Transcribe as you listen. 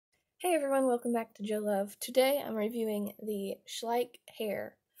Hey everyone, welcome back to Joe Love. Today I'm reviewing the Schleich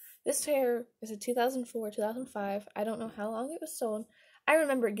Hare. This Hare is a 2004-2005. I don't know how long it was sold. I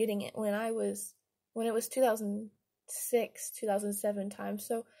remember getting it when it was 2006, 2007 time,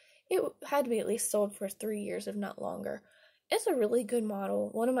 so it had to be at least sold for 3 years, if not longer. It's a really good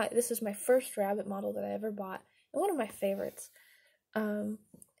model. This is my first rabbit model that I ever bought, and one of my favorites.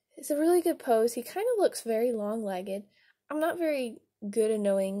 It's a really good pose. He kind of looks very long-legged. I'm not very good at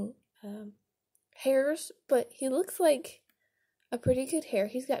knowing hares, but he looks like a pretty good hare.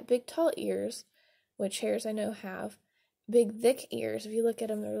 He's got big, tall ears, which hares I know have. Big, thick ears. If you look at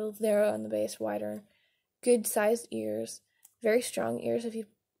them, they're a little narrow on the base, wider. Good-sized ears. Very strong ears if you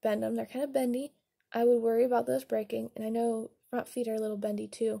bend them. They're kind of bendy. I would worry about those breaking, and I know front feet are a little bendy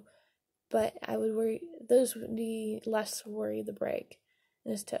too, but I would worry, those would be less worry the break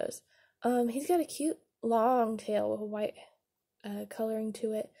in his toes. He's got a cute long tail with a white coloring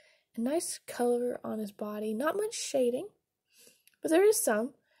to it. A nice color on his body, not much shading, but there is some,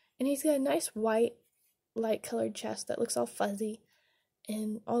 and he's got a nice white, light colored chest that looks all fuzzy,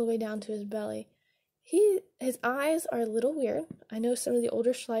 and all the way down to his belly. His eyes are a little weird. I know some of the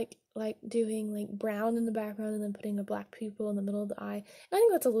older Schleich like doing like brown in the background and then putting a black pupil in the middle of the eye. And I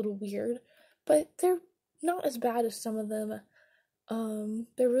think that's a little weird, but they're not as bad as some of them.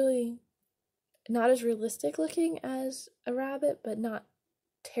 They're really not as realistic looking as a rabbit, but not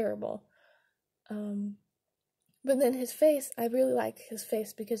terrible. But then his face, I really like his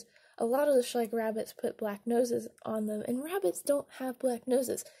face because a lot of the Schleich rabbits put black noses on them, and rabbits don't have black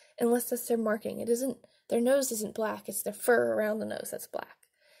noses unless that's their marking. Their nose isn't black, it's their fur around the nose that's black.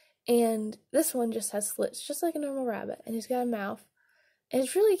 And this one just has slits, just like a normal rabbit, and he's got a mouth. And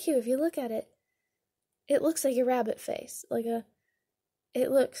it's really cute. If you look at it, it looks like a rabbit face. It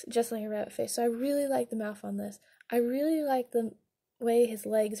looks just like a rabbit face. So I really like the mouth on this. I really like the way his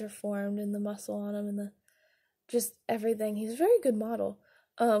legs are formed and the muscle on him and just everything. He's a very good model.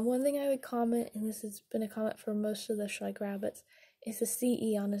 One thing I would comment, and this has been a comment for most of the Schleich rabbits, is the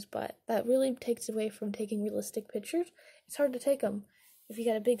CE on his butt. That really takes away from taking realistic pictures. It's hard to take them if you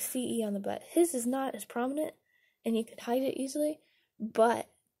got a big CE on the butt. His is not as prominent, and you can hide it easily, but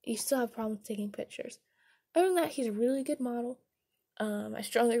you still have problems taking pictures. Other than that, he's a really good model. I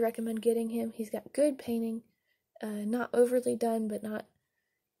strongly recommend getting him. He's got good painting. Not overly done, but not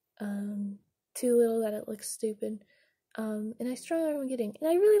too little that it looks stupid. And I strongly recommend getting. And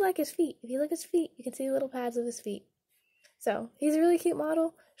I really like his feet. If you look at his feet, you can see the little pads of his feet. So he's a really cute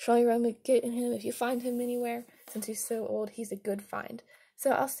model. Strongly recommend getting him. If you find him anywhere, since he's so old, he's a good find.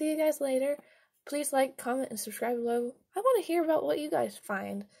 So I'll see you guys later. Please like, comment, and subscribe below. I want to hear about what you guys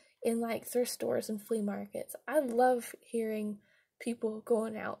find in like thrift stores and flea markets. I love hearing people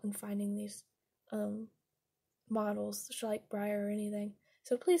going out and finding these models, Schleich, Briar, or anything.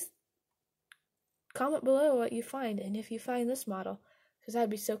 So please comment below what you find, and if you find this model, because that'd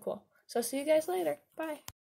be so cool. So I'll see you guys later. Bye.